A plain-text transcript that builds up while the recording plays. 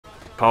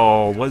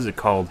called, what is it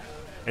called?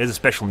 It has a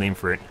special name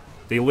for it.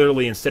 They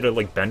literally, instead of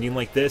like bending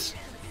like this,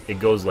 it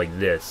goes like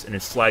this, and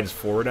it slides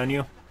forward on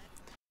you.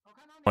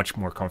 Much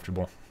more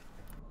comfortable.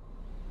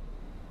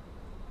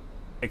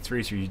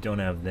 X-Racer, you don't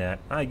have that.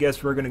 I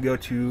guess we're gonna go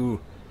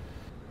to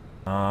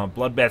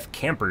Bloodbath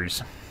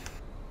Campers.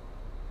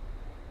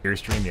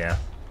 Airstream, yeah.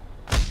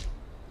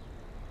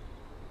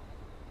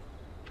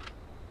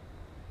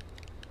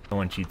 No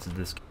one cheats at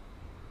this game.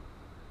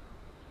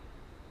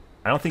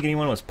 I don't think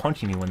anyone was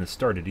punching me when this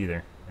started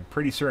either. I'm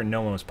pretty certain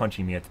no one was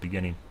punching me at the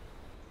beginning.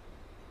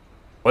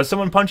 Was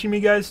someone punching me,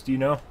 guys? Do you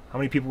know? How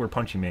many people were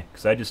punching me?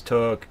 Because I just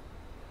took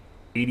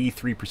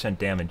 83%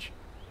 damage.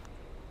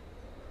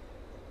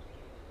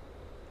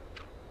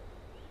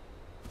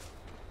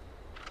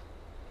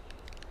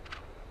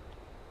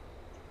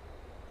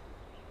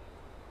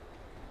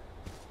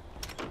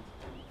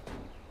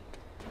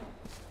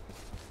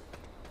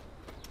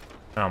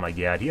 Oh my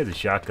god, he has a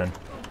shotgun.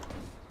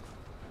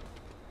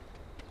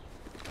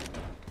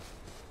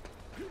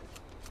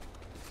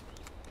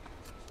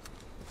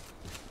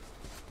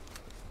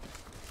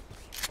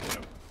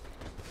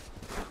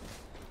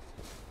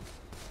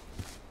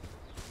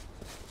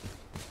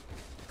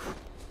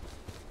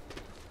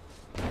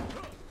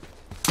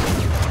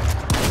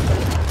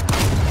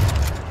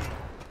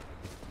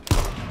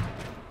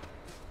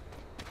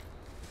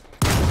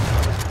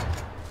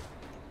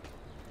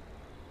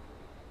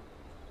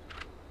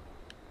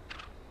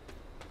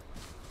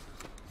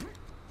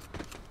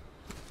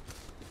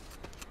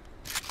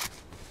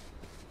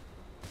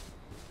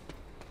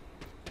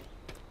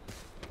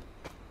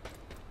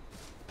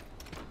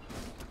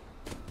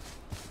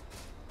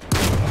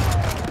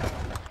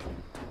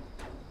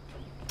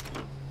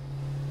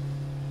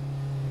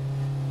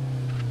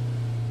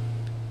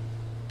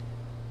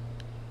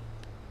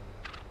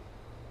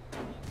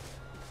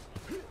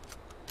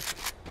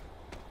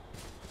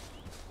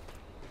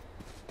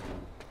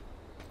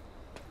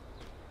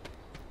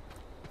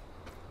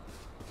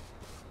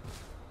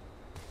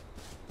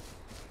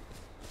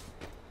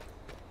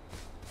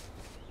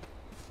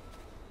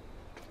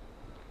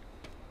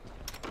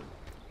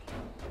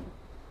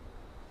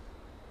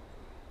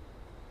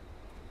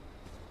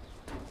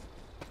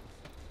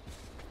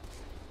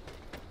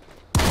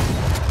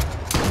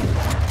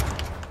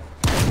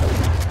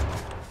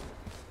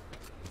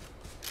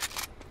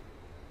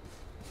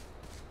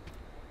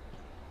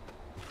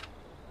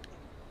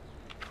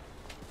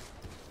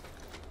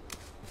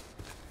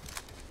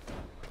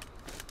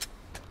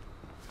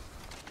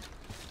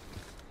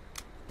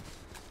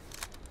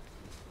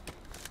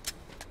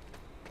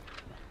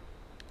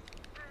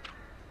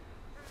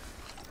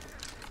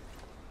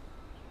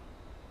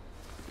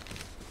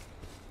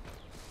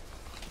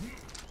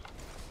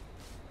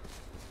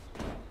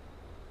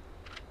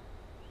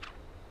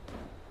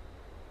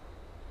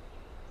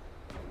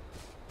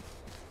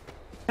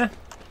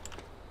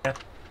 Yeah.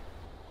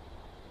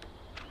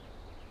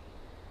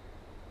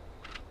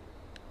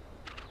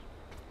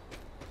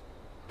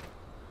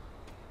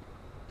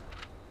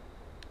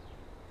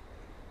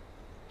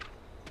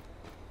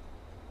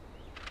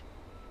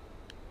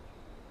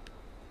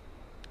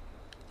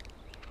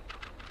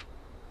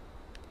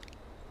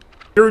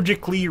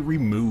 Surgically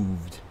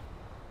removed.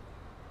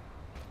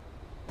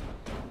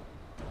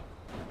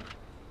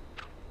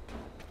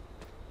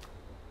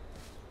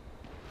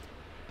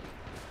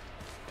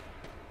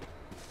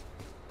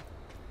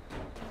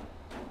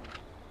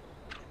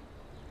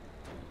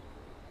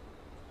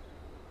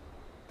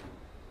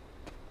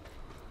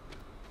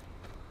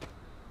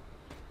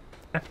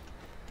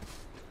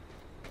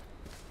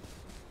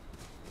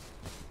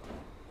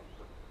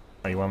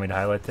 Oh, you want me to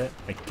highlight that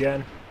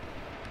again?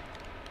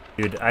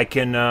 Dude, I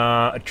can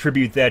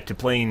attribute that to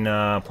playing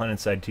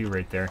PlanetSide 2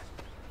 right there.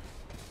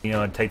 You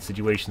know, in tight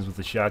situations with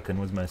the shotgun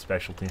was my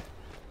specialty.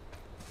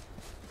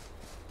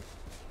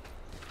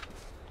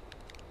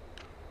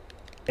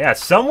 Yeah,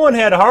 someone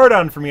had a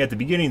hard-on for me at the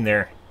beginning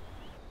there.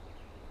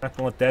 Not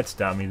gonna let that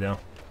stop me, though.